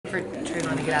for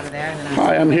Trayvon to get out of there. And then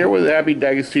Hi, I'm here with Abby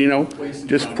D'Agostino,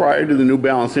 just prior to the New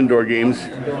Balance Indoor Games.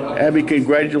 Abby,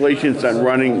 congratulations on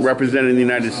representing the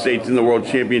United States in the World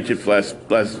Championships last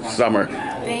summer.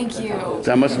 Thank you.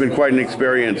 That must have been quite an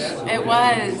experience. It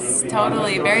was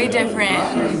totally very different.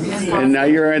 And now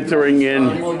you're entering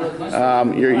in.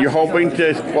 You're hoping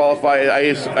to qualify.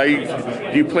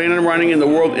 Do you plan on running in the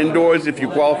World Indoors if you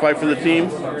qualify for the team?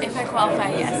 If I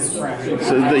qualify, yes.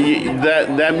 So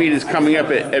that meet is coming up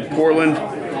at Portland,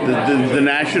 the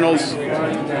Nationals.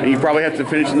 And you probably have to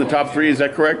finish in the top 3. Is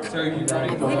that correct? I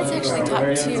believe it's actually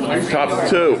top 2. Top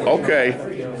 2.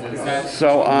 Okay.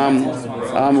 So,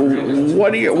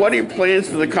 what are your plans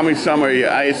for the coming summer?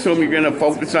 I assume you're going to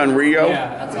focus on Rio.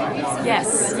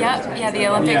 Yes. Yep. Yeah. The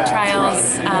Olympic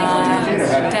trials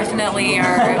definitely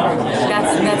are.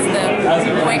 That's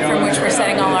the point from which we're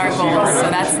setting all our goals. So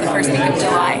that's the first week of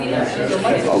July.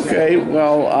 Okay.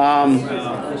 Well,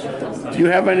 do you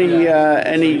have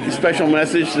any special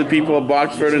message to the people of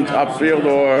Boxford and Topsfield,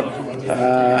 or?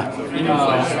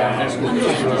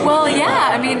 Well, yeah,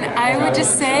 I mean, I would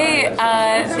just say it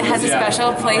has a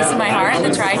special place in my heart,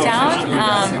 the Tri-Town.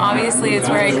 Obviously, it's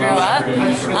where I grew up.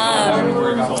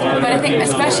 But I think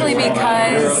especially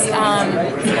because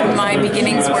my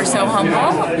beginnings were so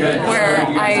humble, where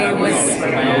I was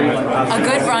a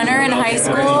good runner in high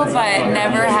school, but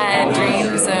never had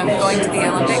dreams of going to the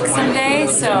Olympics someday.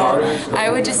 So I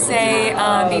would just say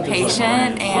be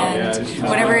patient, and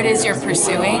whatever it is you're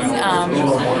pursuing,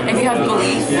 if you have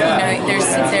belief,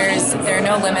 there are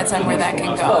no limits on where that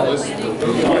can go.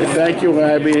 All right, thank you,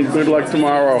 Abby, and good luck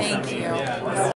tomorrow. Thank you.